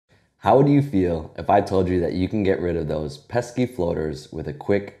How would you feel if I told you that you can get rid of those pesky floaters with a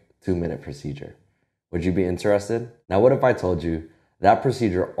quick 2-minute procedure? Would you be interested? Now, what if I told you that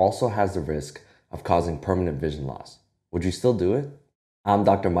procedure also has the risk of causing permanent vision loss? Would you still do it? I'm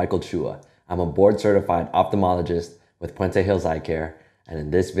Dr. Michael Chua. I'm a board-certified ophthalmologist with Puente Hills Eye Care, and in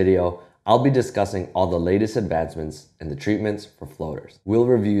this video, I'll be discussing all the latest advancements in the treatments for floaters. We'll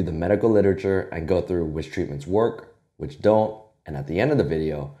review the medical literature and go through which treatments work, which don't, and at the end of the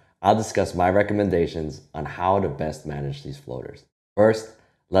video, I'll discuss my recommendations on how to best manage these floaters. First,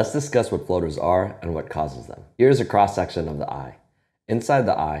 let's discuss what floaters are and what causes them. Here's a cross-section of the eye. Inside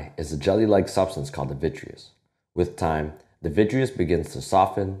the eye is a jelly-like substance called the vitreous. With time, the vitreous begins to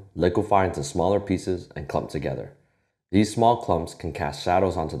soften, liquefy into smaller pieces, and clump together. These small clumps can cast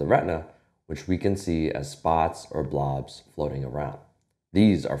shadows onto the retina, which we can see as spots or blobs floating around.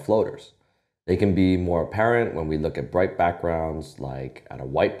 These are floaters. They can be more apparent when we look at bright backgrounds like at a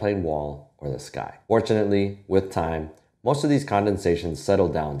white plain wall or the sky. Fortunately, with time, most of these condensations settle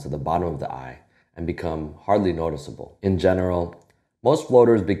down to the bottom of the eye and become hardly noticeable. In general, most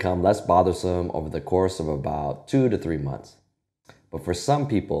floaters become less bothersome over the course of about 2 to 3 months. But for some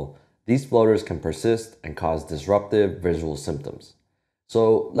people, these floaters can persist and cause disruptive visual symptoms.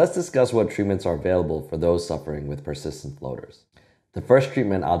 So let's discuss what treatments are available for those suffering with persistent floaters. The first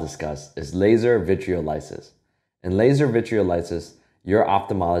treatment I'll discuss is laser vitreolysis. In laser vitreolysis, your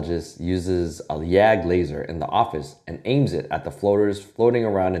ophthalmologist uses a YAG laser in the office and aims it at the floaters floating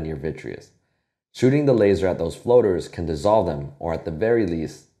around in your vitreous. Shooting the laser at those floaters can dissolve them, or at the very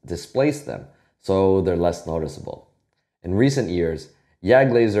least, displace them so they're less noticeable. In recent years,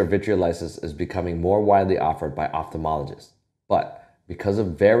 YAG laser vitreolysis is becoming more widely offered by ophthalmologists, but because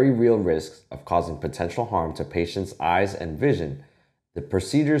of very real risks of causing potential harm to patients' eyes and vision, the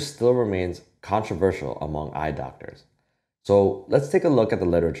procedure still remains controversial among eye doctors. So let's take a look at the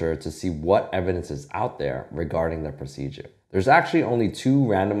literature to see what evidence is out there regarding the procedure. There's actually only 2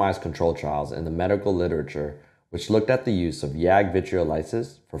 randomized control trials in the medical literature which looked at the use of YAG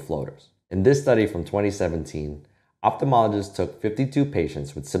vitreolysis for floaters. In this study from 2017, ophthalmologists took 52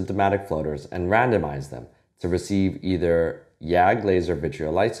 patients with symptomatic floaters and randomized them to receive either YAG laser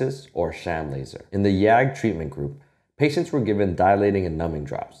vitreolysis or sham laser. In the YAG treatment group, patients were given dilating and numbing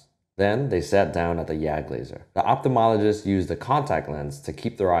drops. Then they sat down at the YAG laser. The ophthalmologist used a contact lens to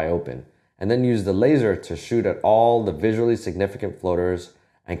keep their eye open, and then used the laser to shoot at all the visually significant floaters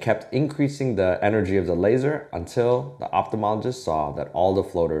and kept increasing the energy of the laser until the ophthalmologist saw that all the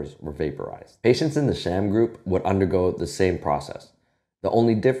floaters were vaporized. Patients in the sham group would undergo the same process. The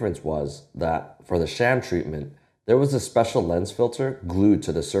only difference was that for the sham treatment, there was a special lens filter glued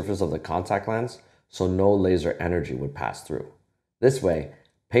to the surface of the contact lens so no laser energy would pass through. This way,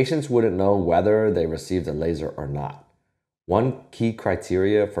 patients wouldn't know whether they received a laser or not. One key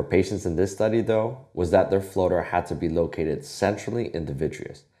criteria for patients in this study, though, was that their floater had to be located centrally in the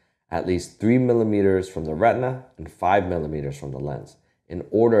vitreous, at least 3 millimeters from the retina and 5 millimeters from the lens, in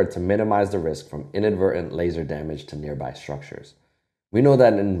order to minimize the risk from inadvertent laser damage to nearby structures. We know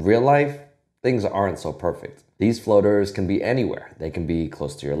that in real life, things aren't so perfect. These floaters can be anywhere. They can be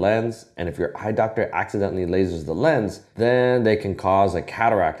close to your lens, and if your eye doctor accidentally lasers the lens, then they can cause a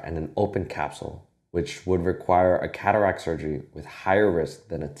cataract and an open capsule, which would require a cataract surgery with higher risk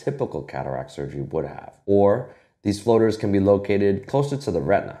than a typical cataract surgery would have. Or these floaters can be located closer to the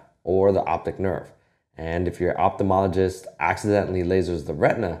retina or the optic nerve. And if your ophthalmologist accidentally lasers the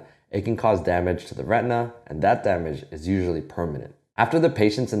retina, it can cause damage to the retina, and that damage is usually permanent. After the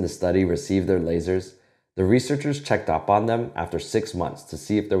patients in the study received their lasers, the researchers checked up on them after 6 months to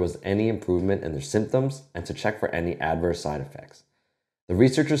see if there was any improvement in their symptoms and to check for any adverse side effects. The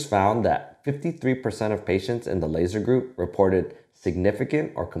researchers found that 53% of patients in the laser group reported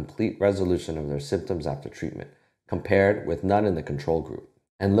significant or complete resolution of their symptoms after treatment, compared with none in the control group.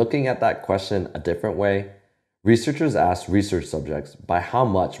 And looking at that question a different way, researchers asked research subjects by how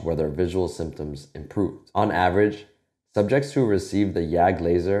much were their visual symptoms improved. On average, subjects who received the YAG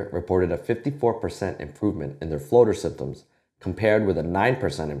laser reported a 54% improvement in their floater symptoms, compared with a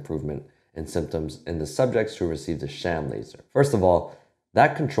 9% improvement in symptoms in the subjects who received the sham laser. First of all,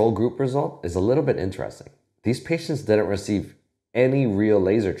 that control group result is a little bit interesting. These patients didn't receive any real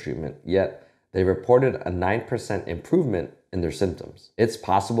laser treatment, yet they reported a 9% improvement in their symptoms. It's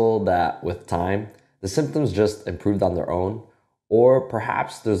possible that with time, the symptoms just improved on their own, or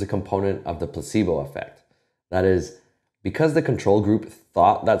perhaps there's a component of the placebo effect. That is, because the control group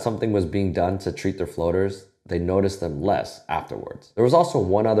thought that something was being done to treat their floaters, they noticed them less afterwards. There was also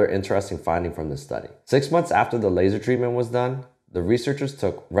one other interesting finding from this study. 6 months after the laser treatment was done, the researchers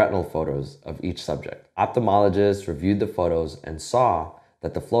took retinal photos of each subject. Ophthalmologists reviewed the photos and saw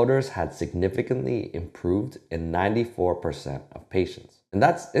that the floaters had significantly improved in 94% of patients. And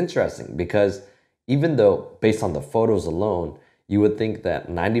that's interesting because even though, based on the photos alone, you would think that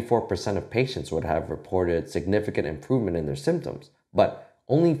 94% of patients would have reported significant improvement in their symptoms, but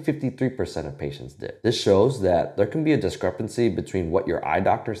only 53% of patients did. This shows that there can be a discrepancy between what your eye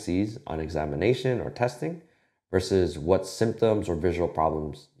doctor sees on examination or testing versus what symptoms or visual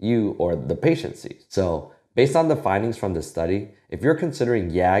problems you or the patient sees. So, based on the findings from this study, if you're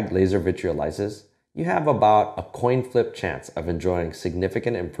considering YAG laser vitreolysis, you have about a coin flip chance of enjoying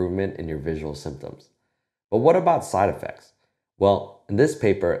significant improvement in your visual symptoms. But what about side effects? Well, in this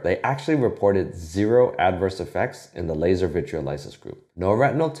paper, they actually reported 0 adverse effects in the laser vitreolysis group. No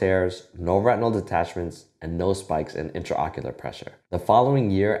retinal tears, no retinal detachments, and no spikes in intraocular pressure. The following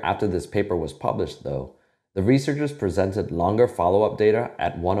year after this paper was published, though, the researchers presented longer follow-up data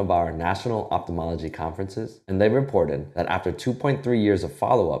at one of our national ophthalmology conferences, and they reported that after 2.3 years of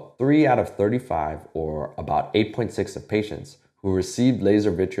follow-up, 3 out of 35, or about 8.6% of patients who received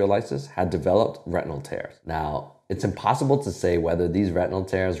laser vitreolysis had developed retinal tears. Now, it's impossible to say whether these retinal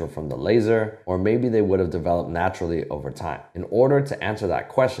tears were from the laser or maybe they would have developed naturally over time. In order to answer that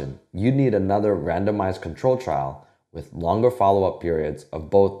question, you'd need another randomized control trial with longer follow-up periods of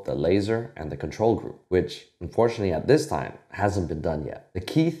both the laser and the control group, which unfortunately at this time hasn't been done yet. The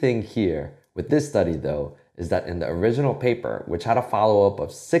key thing here with this study though is that in the original paper, which had a follow-up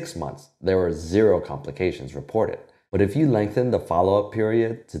of 6 months, there were 0 complications reported. But if you lengthen the follow-up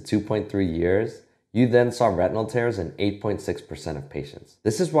period to 2.3 years, you then saw retinal tears in 8.6% of patients.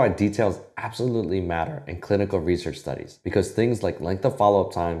 This is why details absolutely matter in clinical research studies, because things like length of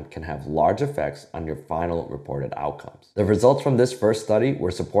follow-up time can have large effects on your final reported outcomes. The results from this first study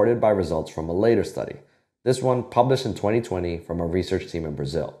were supported by results from a later study. This one published in 2020 from a research team in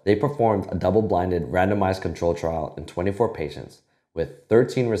Brazil. They performed a double-blinded randomized control trial in 24 patients, with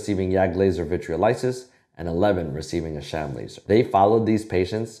 13 receiving YAG laser vitreolysis and 11 receiving a sham laser. They followed these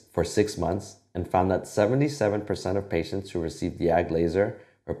patients for 6 months and found that 77% of patients who received the YAG laser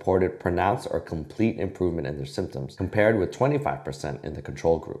reported pronounced or complete improvement in their symptoms, compared with 25% in the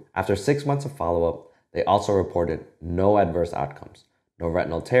control group. After 6 months of follow-up, they also reported no adverse outcomes, no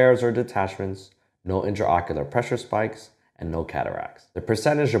retinal tears or detachments, no intraocular pressure spikes, and no cataracts. The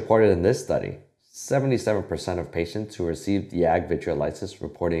percentage reported in this study, 77% of patients who received YAG vitreolysis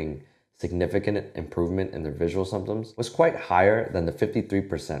reporting significant improvement in their visual symptoms, was quite higher than the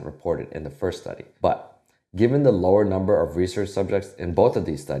 53% reported in the first study. But given the lower number of research subjects in both of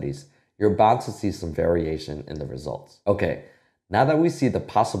these studies, you're bound to see some variation in the results. Okay, now that we see the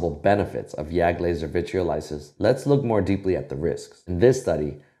possible benefits of YAG laser vitreolysis, let's look more deeply at the risks. In this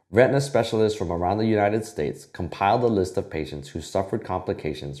study, retina specialists from around the United States compiled a list of patients who suffered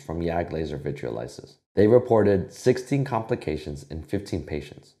complications from YAG laser vitreolysis. They reported 16 complications in 15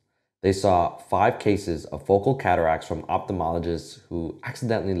 patients. They saw 5 cases of focal cataracts from ophthalmologists who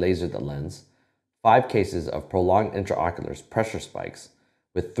accidentally lasered the lens, 5 cases of prolonged intraocular pressure spikes,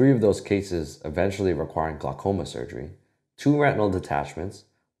 with 3 of those cases eventually requiring glaucoma surgery, 2 retinal detachments,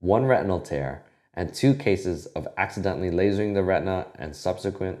 1 retinal tear, and 2 cases of accidentally lasering the retina and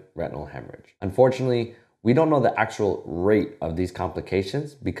subsequent retinal hemorrhage. Unfortunately, we don't know the actual rate of these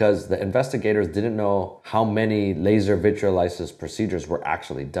complications because the investigators didn't know how many laser vitreolysis procedures were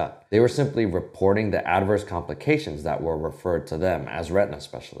actually done. They were simply reporting the adverse complications that were referred to them as retina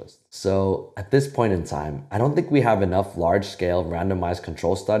specialists. So at this point in time, I don't think we have enough large-scale randomized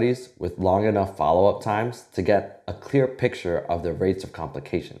control studies with long enough follow-up times to get a clear picture of the rates of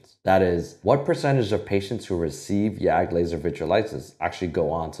complications. That is, what percentage of patients who receive YAG laser vitreolysis actually go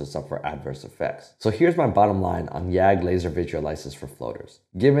on to suffer adverse effects. So here's my bottom line on YAG laser vitreolysis for floaters.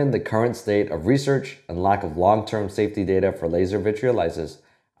 Given the current state of research and lack of long-term safety data for laser vitreolysis,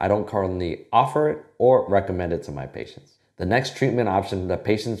 I don't currently offer it or recommend it to my patients. The next treatment option that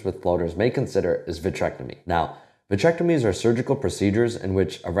patients with floaters may consider is vitrectomy. Now, vitrectomies are surgical procedures in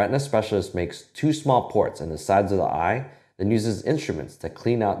which a retina specialist makes 2 small ports in the sides of the eye, then uses instruments to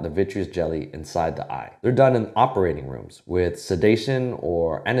clean out the vitreous jelly inside the eye. They're done in operating rooms with sedation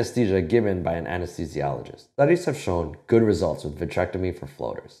or anesthesia given by an anesthesiologist. Studies have shown good results with vitrectomy for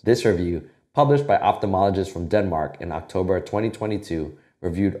floaters. This review, published by ophthalmologists from Denmark in October 2022,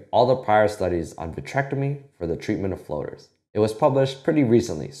 reviewed all the prior studies on vitrectomy for the treatment of floaters. It was published pretty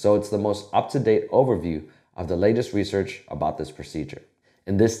recently, so it's the most up-to-date overview of the latest research about this procedure.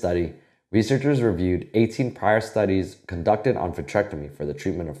 In this study, researchers reviewed 18 prior studies conducted on vitrectomy for the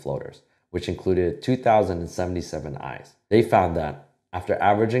treatment of floaters, which included 2,077 eyes. They found that, after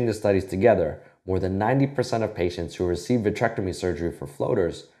averaging the studies together, more than 90% of patients who received vitrectomy surgery for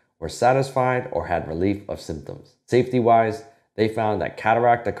floaters were satisfied or had relief of symptoms. Safety-wise, they found that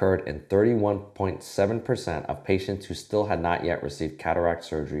cataract occurred in 31.7% of patients who still had not yet received cataract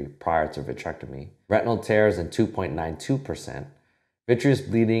surgery prior to vitrectomy, retinal tears in 2.92%, vitreous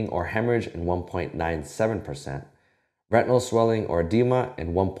bleeding or hemorrhage in 1.97%, retinal swelling or edema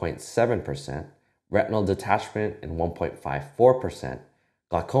in 1.7%, retinal detachment in 1.54%,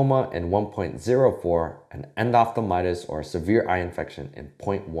 glaucoma in 1.04%, and endophthalmitis or severe eye infection in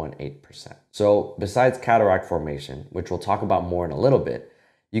 0.18%. So besides cataract formation, which we'll talk about more in a little bit,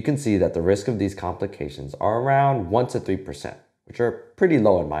 you can see that the risk of these complications are around 1 to 3%, which are pretty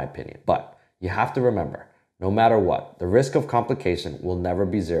low in my opinion. But you have to remember, no matter what, the risk of complication will never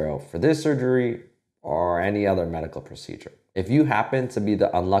be zero for this surgery or any other medical procedure. If you happen to be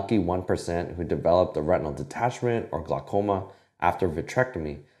the unlucky 1% who developed a retinal detachment or glaucoma after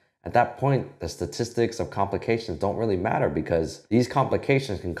vitrectomy, at that point, the statistics of complications don't really matter because these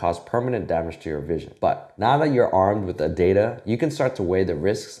complications can cause permanent damage to your vision. But now that you're armed with the data, you can start to weigh the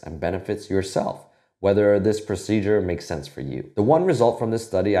risks and benefits yourself, whether this procedure makes sense for you. The one result from this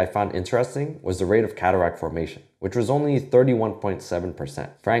study I found interesting was the rate of cataract formation, which was only 31.7%.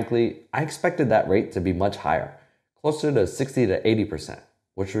 Frankly, I expected that rate to be much higher, closer to 60 to 80%.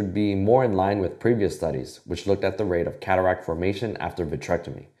 Which would be more in line with previous studies, which looked at the rate of cataract formation after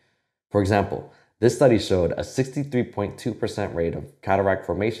vitrectomy. For example, this study showed a 63.2% rate of cataract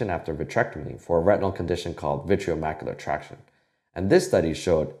formation after vitrectomy for a retinal condition called vitreomacular traction. And this study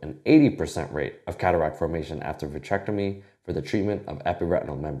showed an 80% rate of cataract formation after vitrectomy for the treatment of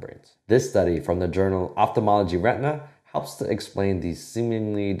epiretinal membranes. This study from the journal Ophthalmology Retina helps to explain these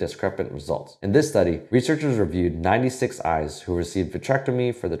seemingly discrepant results. In this study, researchers reviewed 96 eyes who received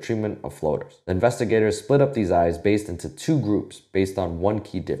vitrectomy for the treatment of floaters. The investigators split up these eyes based into two groups based on one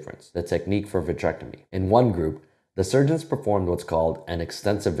key difference: the technique for vitrectomy. In one group, the surgeons performed what's called an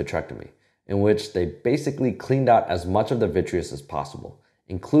extensive vitrectomy, in which they basically cleaned out as much of the vitreous as possible,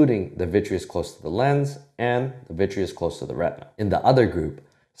 including the vitreous close to the lens and the vitreous close to the retina. In the other group,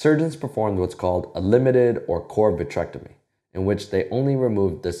 surgeons performed what's called a limited or core vitrectomy, in which they only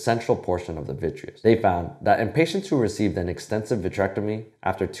removed the central portion of the vitreous. They found that in patients who received an extensive vitrectomy,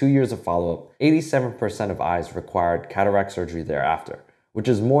 after 2 years of follow-up, 87% of eyes required cataract surgery thereafter, which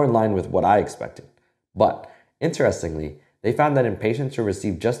is more in line with what I expected. But interestingly, they found that in patients who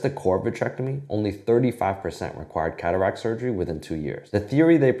received just the core vitrectomy, only 35% required cataract surgery within 2 years. The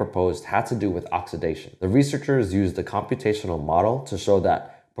theory they proposed had to do with oxidation. The researchers used a computational model to show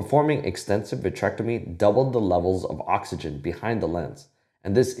that performing extensive vitrectomy doubled the levels of oxygen behind the lens,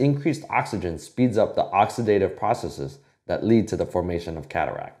 and this increased oxygen speeds up the oxidative processes that lead to the formation of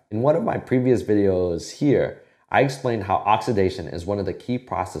cataract. In one of my previous videos here, I explained how oxidation is one of the key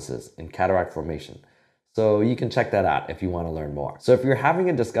processes in cataract formation, so you can check that out if you want to learn more. So if you're having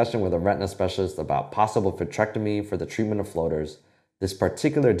a discussion with a retina specialist about possible vitrectomy for the treatment of floaters, this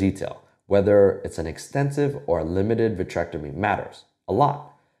particular detail, whether it's an extensive or a limited vitrectomy, matters a lot.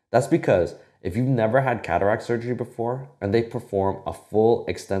 That's because if you've never had cataract surgery before and they perform a full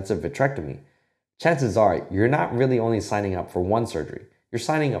extensive vitrectomy, chances are you're not really only signing up for one surgery, you're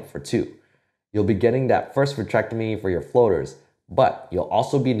signing up for two. You'll be getting that first vitrectomy for your floaters, but you'll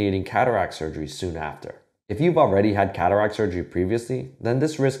also be needing cataract surgery soon after. If you've already had cataract surgery previously, then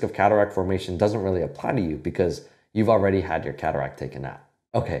this risk of cataract formation doesn't really apply to you because you've already had your cataract taken out.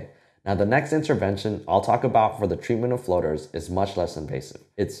 Okay. Now, the next intervention I'll talk about for the treatment of floaters is much less invasive.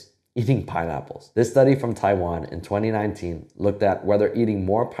 It's eating pineapples. This study from Taiwan in 2019 looked at whether eating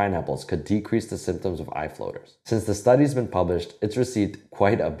more pineapples could decrease the symptoms of eye floaters. Since the study's been published, it's received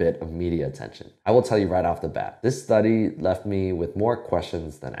quite a bit of media attention. I will tell you right off the bat, this study left me with more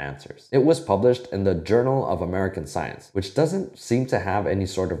questions than answers. It was published in the Journal of American Science, which doesn't seem to have any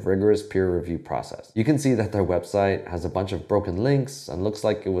sort of rigorous peer review process. You can see that their website has a bunch of broken links and looks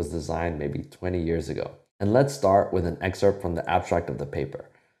like it was designed maybe 20 years ago. And let's start with an excerpt from the abstract of the paper.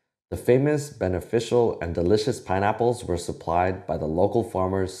 The famous, beneficial, and delicious pineapples were supplied by the local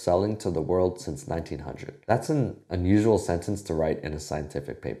farmers selling to the world since 1900. That's an unusual sentence to write in a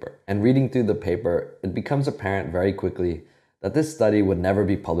scientific paper. And reading through the paper, it becomes apparent very quickly that this study would never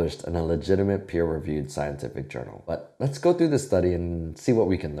be published in a legitimate peer-reviewed scientific journal. But let's go through the study and see what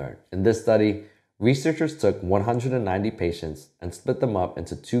we can learn. In this study, researchers took 190 patients and split them up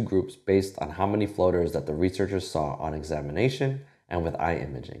into two groups based on how many floaters that the researchers saw on examination and with eye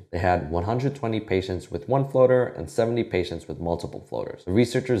imaging. They had 120 patients with one floater and 70 patients with multiple floaters. The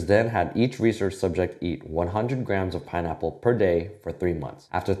researchers then had each research subject eat 100 grams of pineapple per day for 3 months.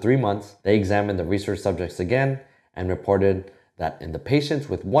 After 3 months, they examined the research subjects again and reported that in the patients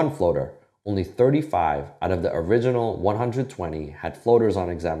with one floater, only 35 out of the original 120 had floaters on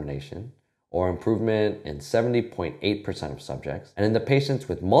examination, or improvement in 70.8% of subjects. And in the patients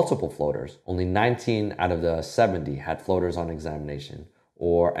with multiple floaters, only 19 out of the 70 had floaters on examination,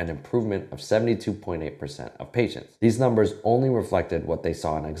 or an improvement of 72.8% of patients. These numbers only reflected what they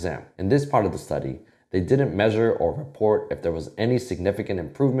saw in exam. In this part of the study, they didn't measure or report if there was any significant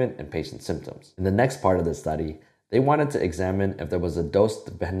improvement in patient symptoms. In the next part of the study, they wanted to examine if there was a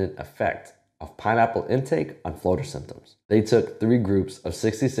dose-dependent effect of pineapple intake on floater symptoms. They took 3 groups of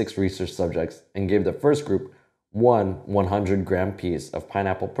 66 research subjects and gave the first group one 100-gram piece of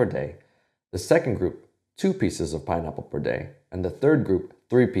pineapple per day, the second group 2 pieces of pineapple per day, and the third group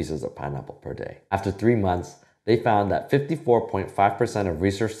 3 pieces of pineapple per day. After 3 months, they found that 54.5% of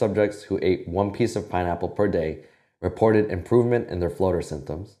research subjects who ate 1 piece of pineapple per day reported improvement in their floater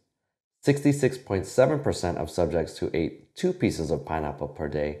symptoms. 66.7% of subjects who ate 2 pieces of pineapple per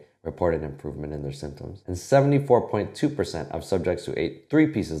day reported improvement in their symptoms, and 74.2% of subjects who ate 3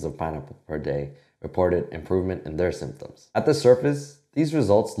 pieces of pineapple per day reported improvement in their symptoms. At the surface, these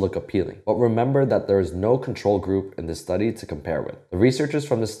results look appealing, but remember that there is no control group in this study to compare with. The researchers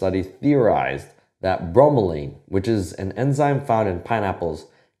from this study theorized that bromelain, which is an enzyme found in pineapples,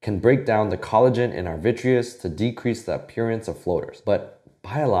 can break down the collagen in our vitreous to decrease the appearance of floaters. But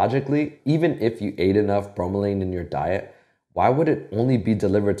biologically, even if you ate enough bromelain in your diet, why would it only be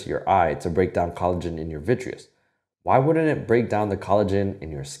delivered to your eye to break down collagen in your vitreous? Why wouldn't it break down the collagen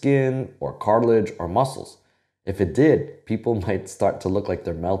in your skin or cartilage or muscles? If it did, people might start to look like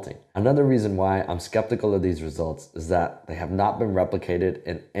they're melting. Another reason why I'm skeptical of these results is that they have not been replicated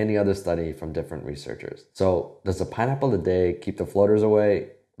in any other study from different researchers. So, does a pineapple a day keep the floaters away?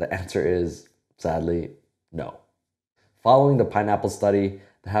 The answer is, sadly, no. Following the pineapple study,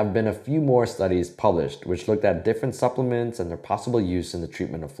 there have been a few more studies published which looked at different supplements and their possible use in the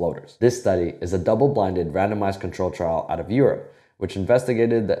treatment of floaters. This study is a double-blinded randomized control trial out of Europe, which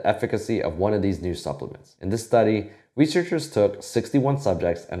investigated the efficacy of one of these new supplements. In this study, researchers took 61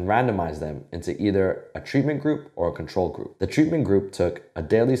 subjects and randomized them into either a treatment group or a control group. The treatment group took a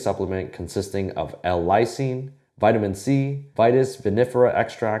daily supplement consisting of L-lysine, vitamin C, Vitis vinifera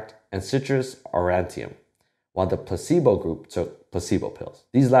extract, and citrus aurantium, while the placebo group took placebo pills.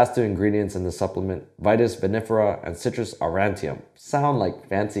 These last 2 ingredients in the supplement, Vitis vinifera and citrus aurantium, sound like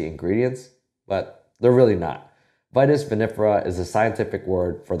fancy ingredients, but they're really not. Vitis vinifera is a scientific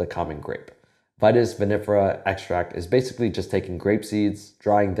word for the common grape. Vitis vinifera extract is basically just taking grape seeds,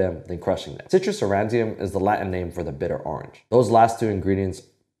 drying them, then crushing them. Citrus aurantium is the Latin name for the bitter orange. Those last 2 ingredients,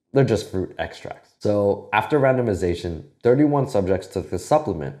 they're just fruit extracts. So after randomization, 31 subjects took the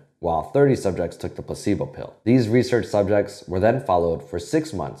supplement, while 30 subjects took the placebo pill. These research subjects were then followed for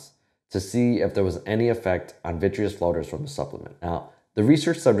 6 months to see if there was any effect on vitreous floaters from the supplement. Now, the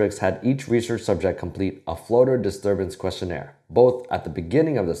research subjects had each research subject complete a floater disturbance questionnaire, both at the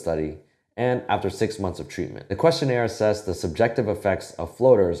beginning of the study and after 6 months of treatment. The questionnaire assessed the subjective effects of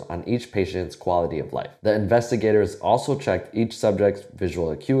floaters on each patient's quality of life. The investigators also checked each subject's visual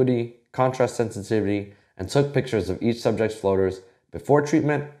acuity, contrast sensitivity, and took pictures of each subject's floaters before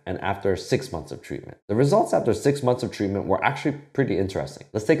treatment and after 6 months of treatment. The results after 6 months of treatment were actually pretty interesting.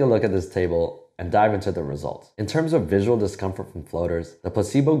 Let's take a look at this table and dive into the results. In terms of visual discomfort from floaters, the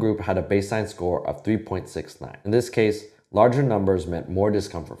placebo group had a baseline score of 3.69. In this case, larger numbers meant more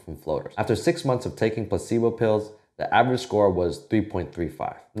discomfort from floaters. After 6 months of taking placebo pills, the average score was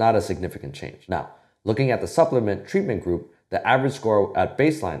 3.35, not a significant change. Now, looking at the supplement treatment group, the average score at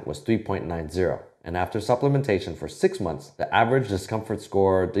baseline was 3.90. And after supplementation for 6 months, the average discomfort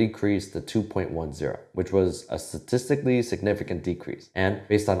score decreased to 2.10, which was a statistically significant decrease. And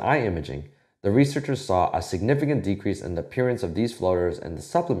based on eye imaging, the researchers saw a significant decrease in the appearance of these floaters in the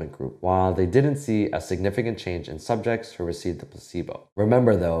supplement group, while they didn't see a significant change in subjects who received the placebo.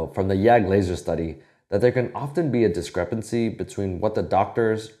 Remember though, from the YAG laser study, that there can often be a discrepancy between what the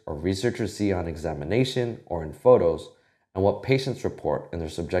doctors or researchers see on examination or in photos and what patients report in their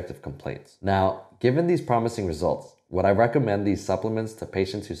subjective complaints. Now, given these promising results, would I recommend these supplements to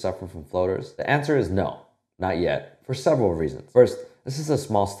patients who suffer from floaters? The answer is no, not yet, for several reasons. First, this is a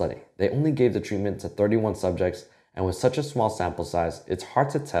small study. They only gave the treatment to 31 subjects, and with such a small sample size, it's hard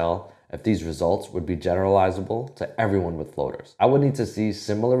to tell if these results would be generalizable to everyone with floaters. I would need to see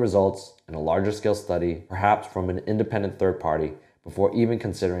similar results in a larger scale study, perhaps from an independent third party, before even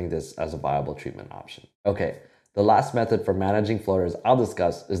considering this as a viable treatment option. Okay. The last method for managing floaters I'll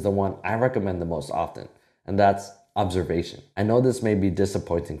discuss is the one I recommend the most often, and that's observation. I know this may be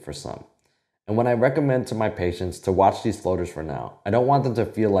disappointing for some, and when I recommend to my patients to watch these floaters for now, I don't want them to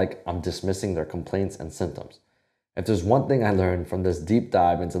feel like I'm dismissing their complaints and symptoms. If there's one thing I learned from this deep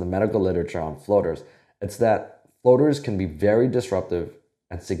dive into the medical literature on floaters, it's that floaters can be very disruptive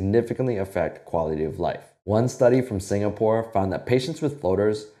and significantly affect quality of life. One study from Singapore found that patients with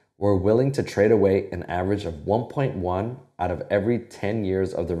floaters were willing to trade away an average of 1.1 out of every 10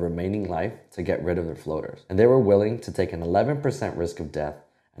 years of their remaining life to get rid of their floaters. And they were willing to take an 11% risk of death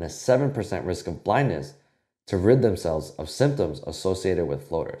and a 7% risk of blindness to rid themselves of symptoms associated with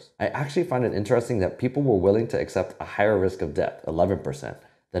floaters. I actually find it interesting that people were willing to accept a higher risk of death, 11%,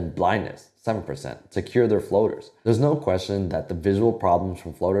 than blindness, 7%, to cure their floaters. There's no question that the visual problems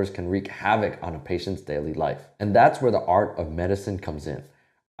from floaters can wreak havoc on a patient's daily life. And that's where the art of medicine comes in.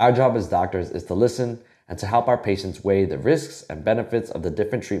 Our job as doctors is to listen and to help our patients weigh the risks and benefits of the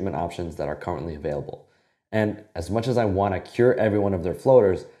different treatment options that are currently available. And as much as I want to cure every one of their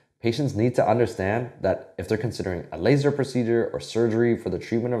floaters, patients need to understand that if they're considering a laser procedure or surgery for the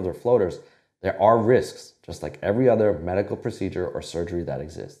treatment of their floaters, there are risks, just like every other medical procedure or surgery that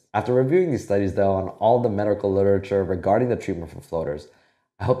exists. After reviewing these studies, though, on all the medical literature regarding the treatment for floaters,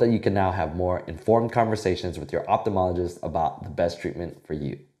 I hope that you can now have more informed conversations with your ophthalmologist about the best treatment for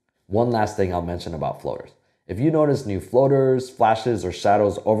you. One last thing I'll mention about floaters. If you notice new floaters, flashes, or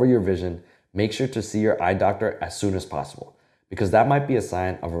shadows over your vision, make sure to see your eye doctor as soon as possible, because that might be a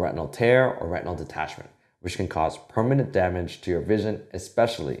sign of a retinal tear or retinal detachment, which can cause permanent damage to your vision,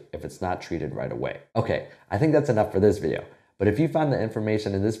 especially if it's not treated right away. Okay, I think that's enough for this video, but if you found the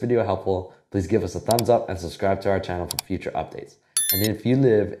information in this video helpful, please give us a thumbs up and subscribe to our channel for future updates. And if you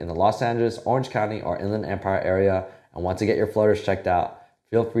live in the Los Angeles, Orange County, or Inland Empire area and want to get your floaters checked out,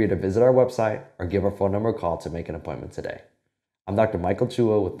 feel free to visit our website or give our phone number a call to make an appointment today. I'm Dr. Michael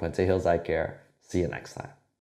Chua with Puente Hills Eye Care. See you next time.